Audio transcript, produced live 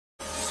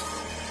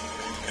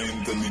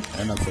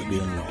And I put me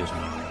in this bitch,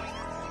 man.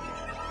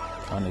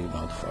 I don't even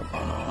know what the fuck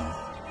going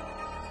on.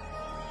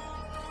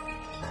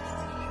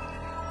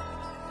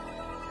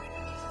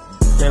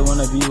 They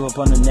wanna be up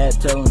on the net,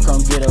 tell them come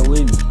get her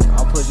with me.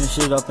 I'm pushing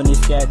shit up in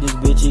this cat, this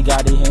bitch, he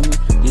gotta hit me.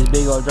 This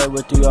big old dirt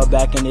with through your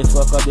back and it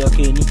fuck up your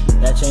kidney.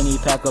 That chain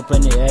he pack up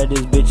in the air,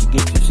 this bitch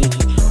get you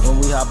sitchy. When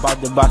we hop out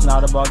the box,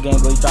 now the ball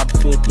game, but he drop a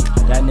 50.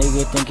 That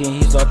nigga thinking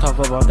he's so tough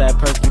about that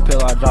Perky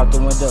pill. I drop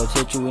the window,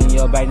 hit you in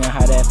your back, now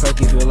how that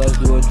Perky feel, let's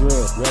do a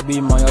drill. Red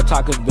beam on your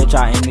tacos, bitch,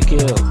 I aim to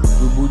kill.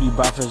 Do booty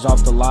boppers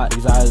off the lot,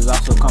 exotics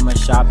also come and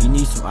shop. You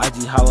need some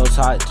IG hollows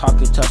hot,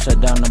 talking touch her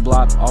down the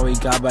block. All we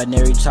got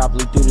binary chop,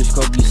 look through the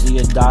scope, you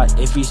see a dot.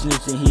 If he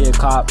snitching, he a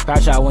cop.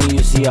 Crash out when you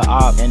see a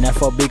op. And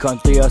Nfob on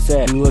 3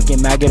 set. You looking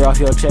mad, get off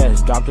your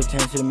chest. Drop the 10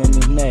 to him in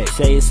his neck.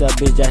 Say it's up,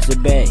 bitch, that's a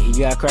bet. He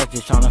got cracked,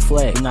 just tryna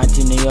flex.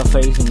 19 in your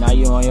face, and now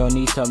you on your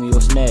knees, tell me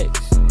what's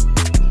next.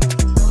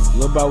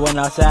 Lil' bro went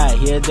outside,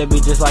 he had to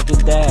be just like his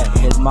dad.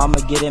 His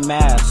mama getting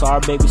mad, saw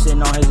our baby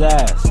sitting on his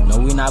ass. No,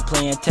 we not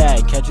playing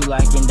tag, catch you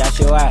lacking, that's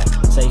your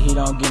ass. Say he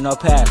don't get no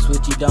pass,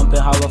 switchy dumping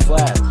hollow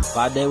flash.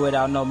 5 day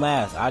without no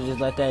mask, I just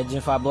let that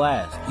Gen 5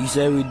 blast. You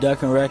say we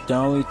duck and wreck, the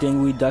only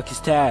thing we duck is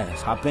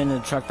task. Hop in the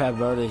truck, pack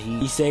bro the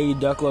heat. He say you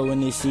duck low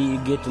when they see you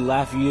get the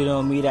laugh. You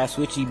don't me, that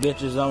switchy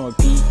bitches on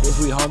repeat. If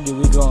we hungry,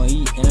 we gon'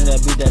 eat.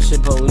 Internet beat that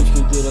shit police,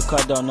 creep through the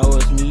cut, don't know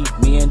it's me.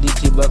 Me and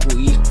DT Buck will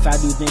eat. If I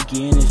do think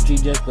he in the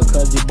street just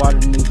because he bought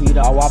a new heat,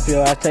 I'll whop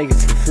your ass, take it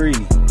for free.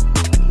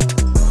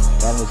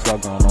 That's what's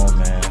going on,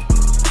 man.